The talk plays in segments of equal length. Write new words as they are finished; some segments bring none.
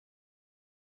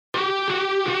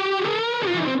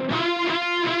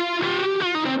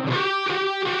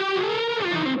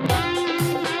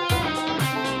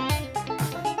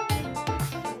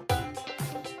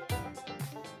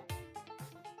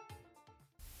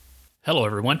Hello,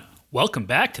 everyone. Welcome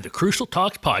back to the Crucial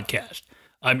Talks podcast.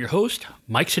 I'm your host,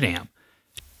 Mike Saddam.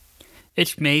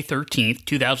 It's May 13th,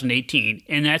 2018,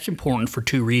 and that's important for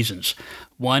two reasons.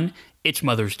 One, it's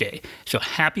Mother's Day, so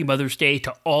happy Mother's Day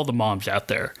to all the moms out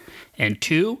there. And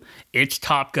two, it's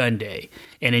Top Gun Day.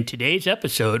 And in today's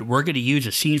episode, we're going to use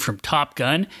a scene from Top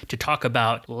Gun to talk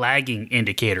about lagging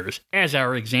indicators as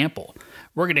our example.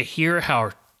 We're going to hear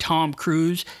how Tom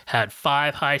Cruise had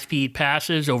 5 high-speed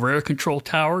passes over air control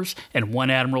towers and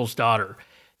 1 admiral's daughter.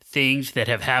 Things that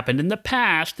have happened in the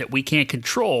past that we can't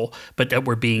control, but that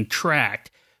were being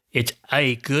tracked. It's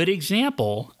a good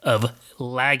example of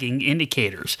lagging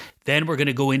indicators. Then we're going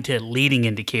to go into leading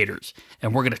indicators,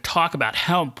 and we're going to talk about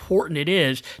how important it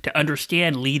is to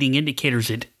understand leading indicators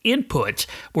and inputs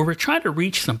where we're trying to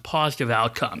reach some positive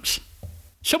outcomes.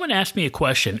 Someone asked me a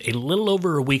question a little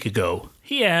over a week ago.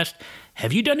 He asked,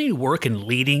 "Have you done any work in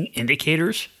leading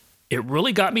indicators?" It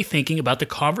really got me thinking about the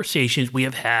conversations we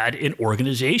have had in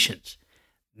organizations.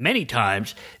 Many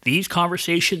times, these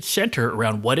conversations center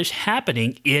around what is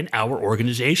happening in our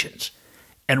organizations.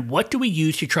 And what do we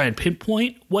use to try and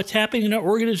pinpoint what's happening in our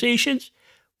organizations?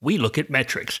 We look at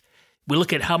metrics. We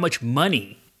look at how much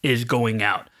money is going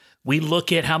out. We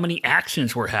look at how many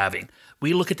actions we're having.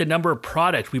 We look at the number of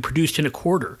products we produced in a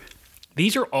quarter.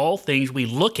 These are all things we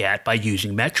look at by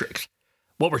using metrics.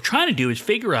 What we're trying to do is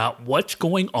figure out what's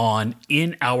going on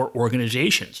in our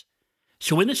organizations.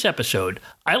 So in this episode,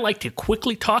 I like to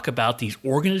quickly talk about these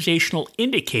organizational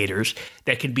indicators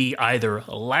that can be either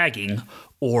lagging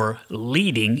or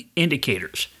leading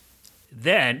indicators.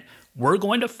 Then we're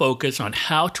going to focus on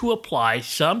how to apply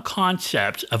some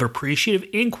concepts of appreciative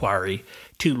inquiry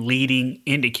to leading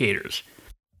indicators.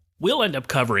 We'll end up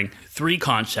covering 3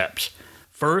 concepts.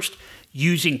 First,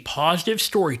 using positive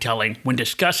storytelling when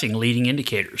discussing leading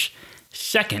indicators.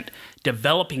 Second,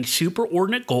 developing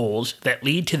superordinate goals that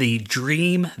lead to the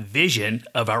dream vision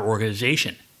of our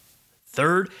organization.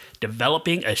 Third,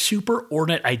 developing a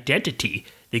superordinate identity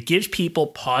that gives people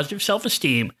positive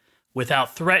self-esteem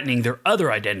without threatening their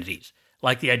other identities,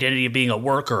 like the identity of being a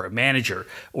worker, a manager,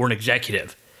 or an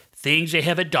executive, things they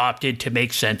have adopted to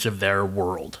make sense of their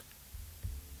world.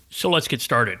 So let's get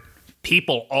started.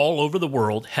 People all over the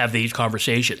world have these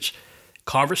conversations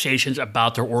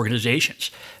about their organizations.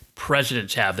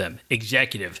 Presidents have them,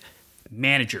 executive,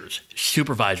 managers,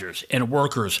 supervisors, and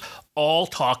workers all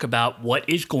talk about what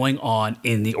is going on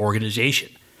in the organization.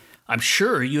 I'm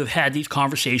sure you have had these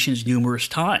conversations numerous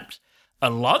times.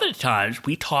 A lot of the times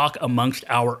we talk amongst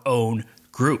our own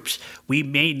groups. We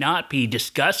may not be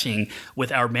discussing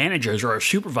with our managers or our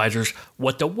supervisors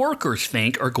what the workers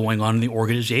think are going on in the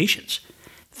organizations.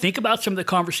 Think about some of the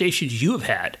conversations you have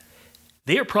had.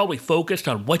 They are probably focused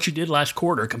on what you did last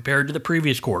quarter compared to the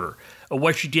previous quarter, or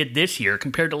what you did this year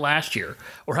compared to last year,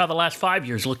 or how the last 5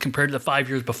 years look compared to the 5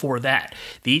 years before that.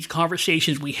 These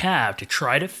conversations we have to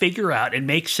try to figure out and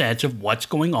make sense of what's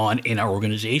going on in our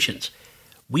organizations.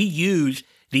 We use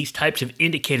these types of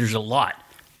indicators a lot,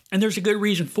 and there's a good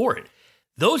reason for it.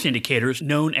 Those indicators,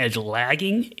 known as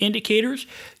lagging indicators,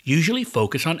 usually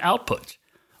focus on outputs.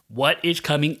 What is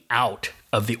coming out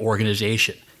of the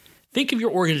organization? Think of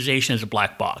your organization as a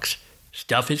black box.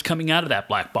 Stuff is coming out of that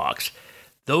black box.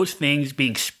 Those things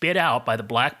being spit out by the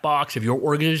black box of your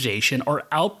organization are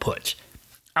outputs.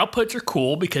 Outputs are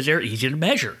cool because they're easy to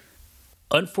measure.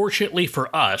 Unfortunately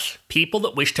for us, people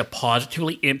that wish to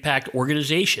positively impact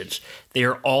organizations, they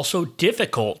are also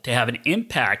difficult to have an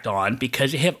impact on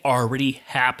because they have already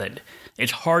happened.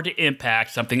 It's hard to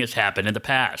impact something that's happened in the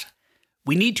past.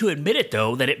 We need to admit it,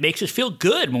 though, that it makes us feel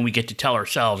good when we get to tell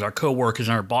ourselves, our coworkers,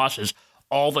 and our bosses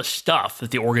all the stuff that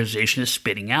the organization is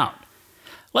spitting out.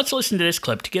 Let's listen to this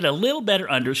clip to get a little better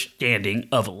understanding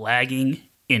of lagging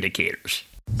indicators.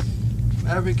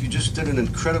 Maverick, you just did an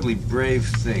incredibly brave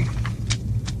thing.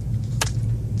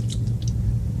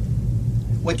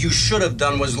 What you should have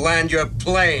done was land your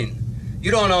plane.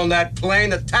 You don't own that plane,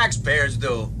 the taxpayers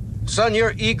do. Son,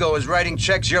 your ego is writing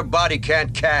checks your body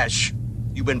can't cash.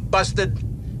 You've been busted.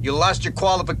 You lost your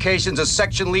qualifications as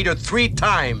section leader 3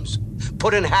 times.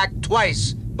 Put in hack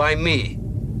twice by me.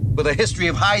 With a history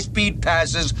of high-speed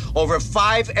passes over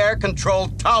 5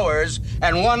 air-controlled towers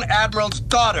and 1 admiral's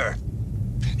daughter.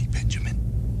 Penny Benjamin.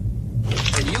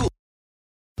 And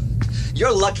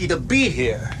you're lucky to be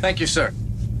here. Thank you, sir.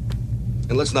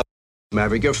 And let's not,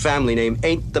 Maverick, your family name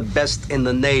ain't the best in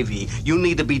the Navy. You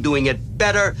need to be doing it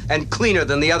better and cleaner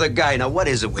than the other guy. Now, what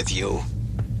is it with you?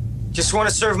 Just want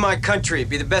to serve my country,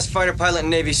 be the best fighter pilot in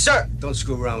Navy, sir. Don't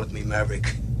screw around with me,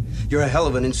 Maverick. You're a hell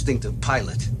of an instinctive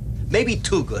pilot. Maybe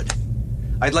too good.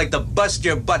 I'd like to bust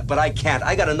your butt, but I can't.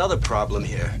 I got another problem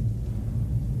here.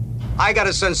 I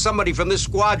gotta send somebody from this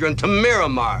squadron to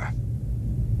Miramar.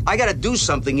 I gotta do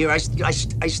something here. I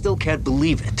still can't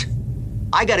believe it.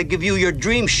 I gotta give you your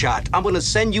dream shot. I'm gonna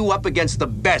send you up against the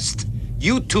best.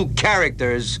 You two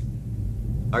characters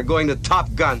are going to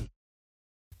Top Gun.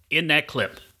 In that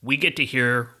clip, we get to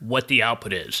hear what the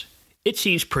output is. It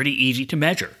seems pretty easy to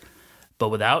measure, but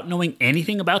without knowing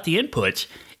anything about the inputs,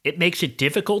 it makes it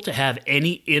difficult to have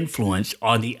any influence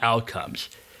on the outcomes.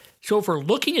 So if we're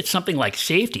looking at something like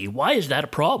safety, why is that a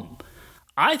problem?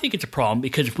 I think it's a problem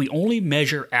because if we only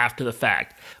measure after the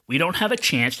fact, we don't have a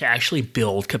chance to actually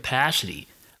build capacity.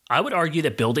 I would argue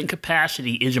that building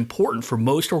capacity is important for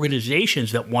most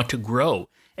organizations that want to grow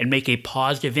and make a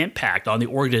positive impact on the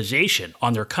organization,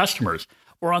 on their customers,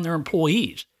 or on their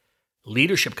employees.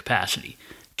 Leadership capacity,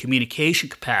 communication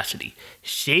capacity,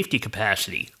 safety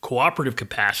capacity, cooperative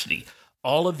capacity.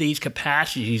 All of these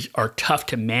capacities are tough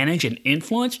to manage and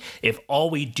influence if all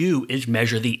we do is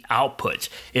measure the outputs,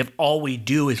 if all we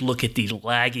do is look at these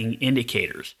lagging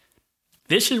indicators.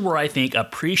 This is where I think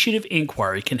appreciative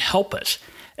inquiry can help us,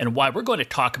 and why we're going to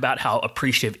talk about how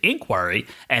appreciative inquiry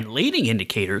and leading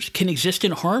indicators can exist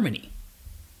in harmony.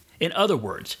 In other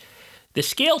words, the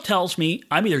scale tells me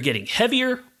I'm either getting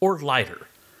heavier or lighter.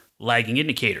 Lagging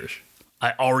indicators.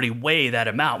 I already weigh that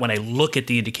amount when I look at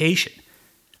the indication.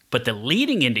 But the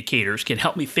leading indicators can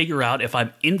help me figure out if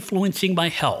I'm influencing my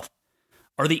health.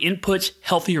 Are the inputs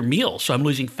healthier meals, so I'm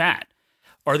losing fat?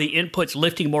 Are the inputs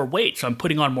lifting more weight, so I'm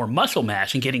putting on more muscle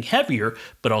mass and getting heavier,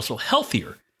 but also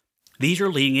healthier? These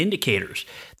are leading indicators.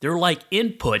 They're like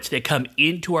inputs that come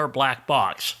into our black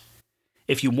box.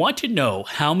 If you want to know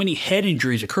how many head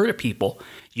injuries occur to people,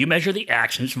 you measure the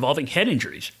accidents involving head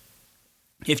injuries.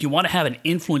 If you want to have an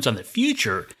influence on the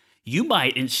future, you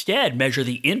might instead measure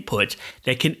the inputs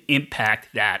that can impact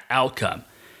that outcome.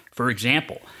 For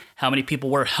example, how many people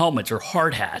wear helmets or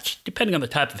hard hats, depending on the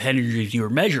type of head injuries you are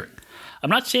measuring. I'm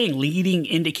not saying leading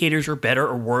indicators are better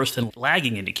or worse than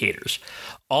lagging indicators.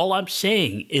 All I'm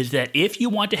saying is that if you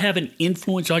want to have an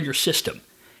influence on your system,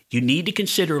 you need to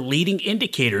consider leading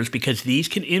indicators because these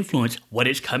can influence what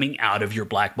is coming out of your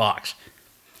black box.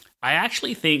 I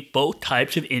actually think both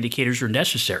types of indicators are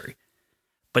necessary,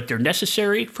 but they're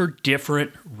necessary for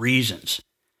different reasons.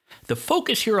 The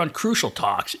focus here on Crucial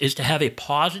Talks is to have a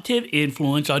positive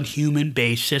influence on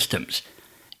human-based systems.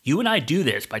 You and I do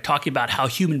this by talking about how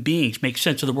human beings make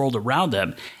sense of the world around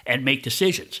them and make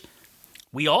decisions.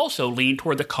 We also lean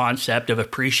toward the concept of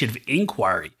appreciative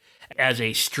inquiry as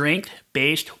a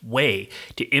strength-based way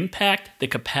to impact the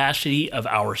capacity of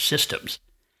our systems.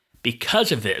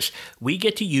 Because of this, we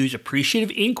get to use appreciative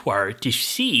inquiry to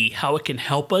see how it can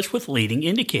help us with leading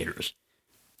indicators.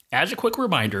 As a quick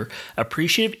reminder,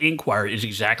 appreciative inquiry is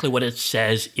exactly what it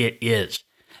says it is,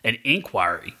 an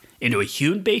inquiry into a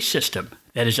human-based system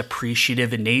that is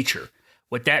appreciative in nature.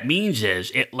 What that means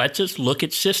is it lets us look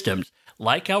at systems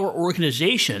like our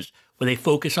organizations where they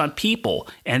focus on people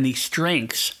and the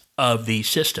strengths of these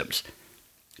systems.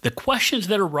 The questions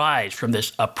that arise from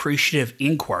this appreciative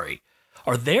inquiry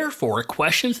are therefore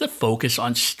questions that focus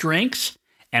on strengths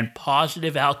and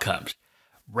positive outcomes.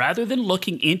 Rather than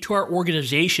looking into our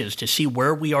organizations to see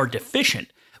where we are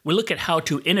deficient, we look at how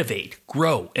to innovate,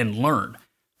 grow, and learn.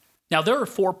 Now, there are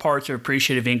 4 parts of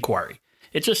appreciative inquiry.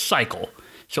 It's a cycle,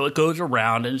 so it goes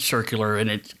around and circular, and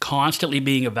it's constantly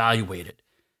being evaluated.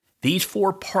 These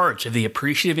 4 parts of the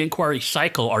appreciative inquiry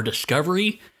cycle are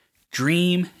discovery,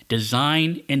 dream,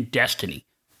 design, and destiny.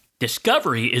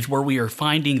 Discovery is where we are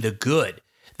finding the good,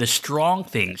 the strong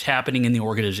things happening in the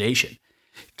organization.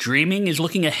 Dreaming is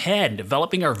looking ahead and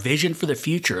developing our vision for the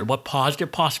future and what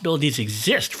positive possibilities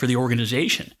exist for the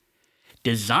organization.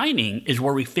 Designing is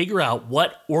where we figure out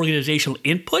what organizational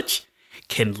inputs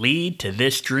can lead to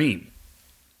this dream.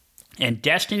 And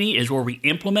destiny is where we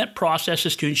implement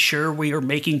processes to ensure we are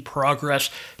making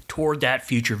progress toward that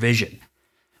future vision.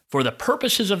 For the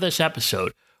purposes of this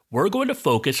episode, we're going to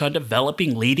focus on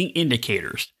developing leading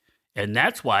indicators, and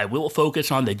that's why we'll focus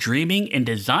on the dreaming and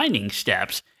designing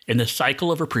steps in the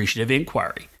cycle of appreciative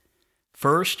inquiry.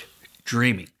 First,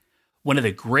 dreaming. One of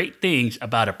the great things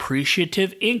about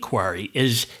appreciative inquiry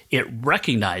is it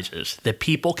recognizes that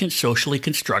people can socially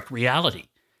construct reality.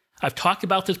 I've talked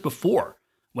about this before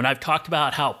when I've talked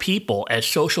about how people as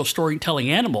social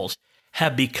storytelling animals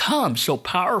have become so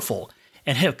powerful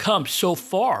and have come so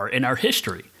far in our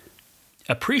history.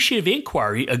 Appreciative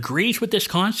inquiry agrees with this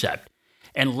concept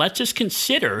and lets us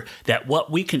consider that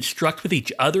what we construct with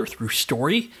each other through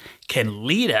story can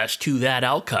lead us to that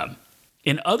outcome.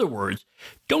 In other words,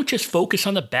 don't just focus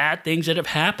on the bad things that have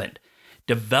happened.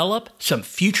 Develop some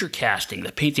future casting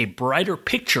that paints a brighter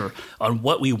picture on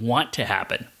what we want to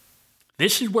happen.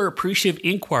 This is where appreciative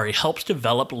inquiry helps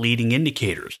develop leading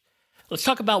indicators. Let's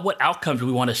talk about what outcomes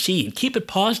we want to see and keep it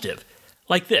positive.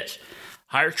 Like this: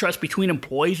 higher trust between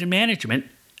employees and management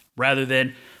rather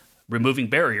than removing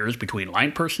barriers between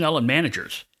line personnel and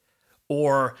managers.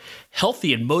 Or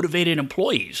healthy and motivated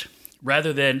employees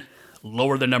rather than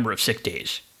lower the number of sick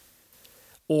days.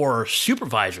 Or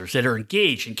supervisors that are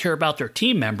engaged and care about their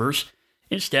team members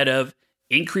instead of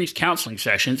increased counseling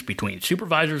sessions between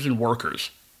supervisors and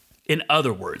workers. In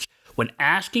other words, when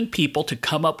asking people to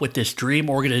come up with this dream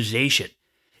organization,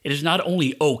 it is not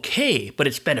only okay, but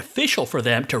it's beneficial for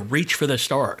them to reach for the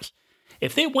stars.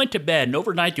 If they went to bed and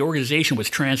overnight the organization was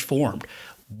transformed,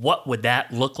 what would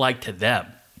that look like to them?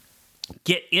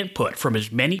 Get input from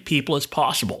as many people as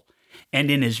possible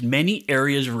and in as many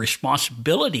areas of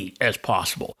responsibility as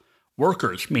possible.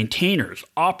 Workers, maintainers,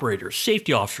 operators,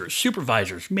 safety officers,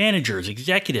 supervisors, managers,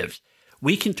 executives.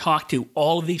 We can talk to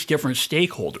all of these different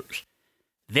stakeholders.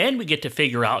 Then we get to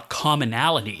figure out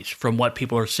commonalities from what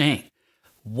people are saying.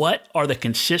 What are the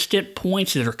consistent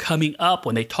points that are coming up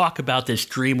when they talk about this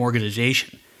dream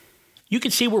organization? You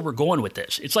can see where we're going with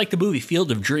this. It's like the movie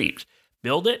Field of Dreams.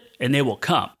 Build it and they will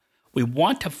come. We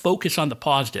want to focus on the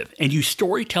positive and use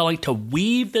storytelling to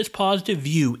weave this positive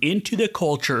view into the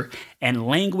culture and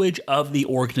language of the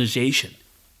organization.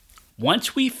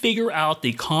 Once we figure out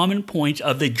the common points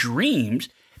of the dreams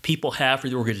people have for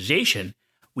the organization,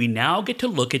 we now get to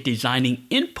look at designing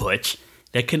inputs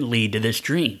that can lead to this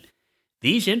dream.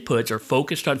 These inputs are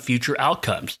focused on future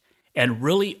outcomes and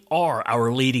really are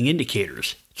our leading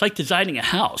indicators. It's like designing a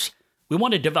house. We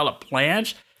want to develop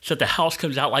plans so that the house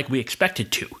comes out like we expect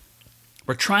it to.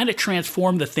 We're trying to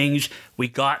transform the things we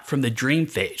got from the dream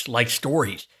phase, like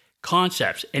stories,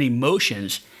 concepts, and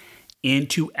emotions,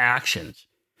 into actions.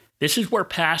 This is where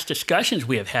past discussions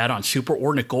we have had on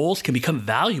superordinate goals can become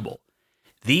valuable.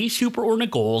 These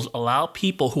superordinate goals allow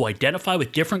people who identify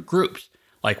with different groups,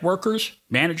 like workers,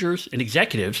 managers, and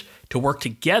executives, to work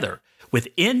together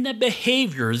within the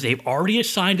behaviors they've already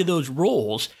assigned to those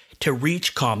roles to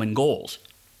reach common goals.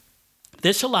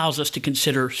 This allows us to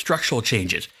consider structural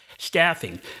changes,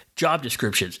 staffing, job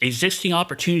descriptions, existing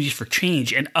opportunities for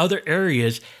change, and other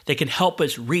areas that can help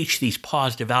us reach these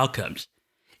positive outcomes.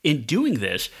 In doing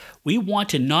this, we want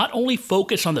to not only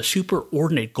focus on the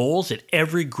superordinate goals that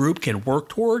every group can work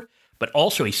toward, but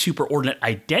also a superordinate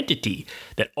identity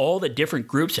that all the different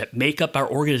groups that make up our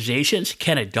organizations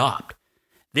can adopt.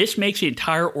 This makes the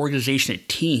entire organization a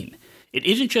team. It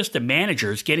isn't just the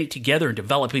managers getting together and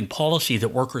developing policy that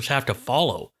workers have to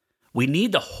follow. We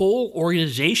need the whole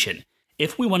organization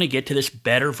if we want to get to this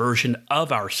better version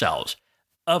of ourselves,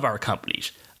 of our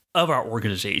companies, of our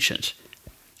organizations.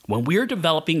 When we're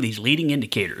developing these leading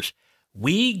indicators,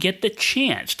 we get the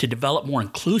chance to develop more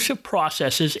inclusive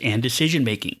processes and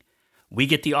decision-making. We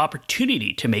get the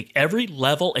opportunity to make every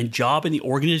level and job in the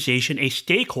organization a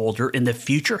stakeholder in the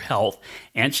future health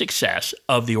and success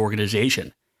of the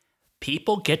organization.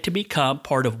 People get to become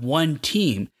part of one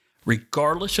team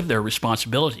regardless of their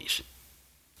responsibilities.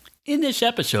 In this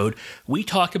episode, we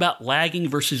talk about lagging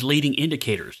versus leading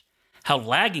indicators, how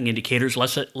lagging indicators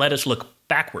let us look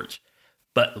backwards,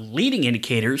 but leading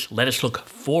indicators let us look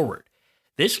forward.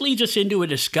 This leads us into a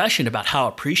discussion about how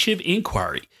appreciative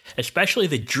inquiry, especially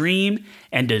the dream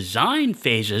and design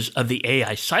phases of the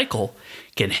AI cycle,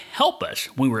 can help us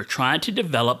when we're trying to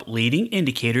develop leading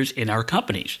indicators in our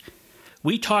companies.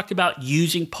 We talked about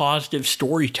using positive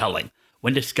storytelling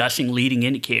when discussing leading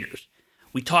indicators.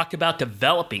 We talked about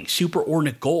developing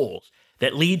superordinate goals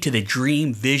that lead to the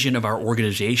dream vision of our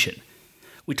organization.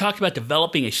 We talked about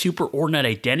developing a superordinate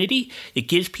identity that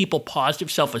gives people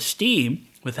positive self-esteem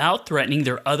without threatening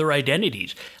their other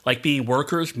identities, like being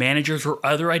workers, managers, or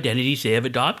other identities they have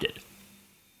adopted.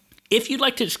 If you'd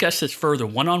like to discuss this further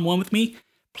one-on-one with me,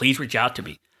 please reach out to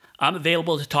me. I'm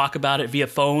available to talk about it via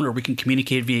phone, or we can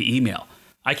communicate via email.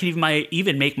 I can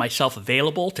even make myself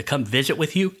available to come visit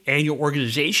with you and your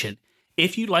organization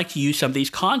if you'd like to use some of these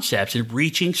concepts in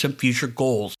reaching some future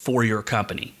goals for your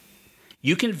company.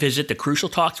 You can visit the Crucial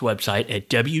Talks website at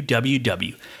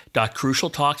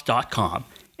www.crucialtalks.com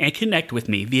and connect with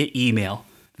me via email,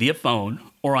 via phone,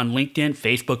 or on LinkedIn,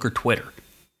 Facebook, or Twitter.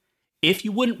 If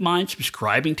you wouldn't mind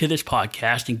subscribing to this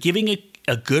podcast and giving it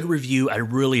a good review,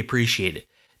 I'd really appreciate it.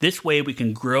 This way we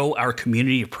can grow our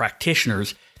community of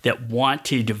practitioners that want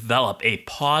to develop a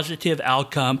positive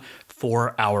outcome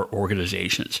for our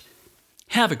organizations.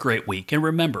 Have a great week, and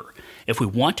remember, if we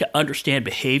want to understand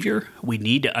behavior, we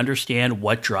need to understand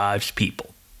what drives people.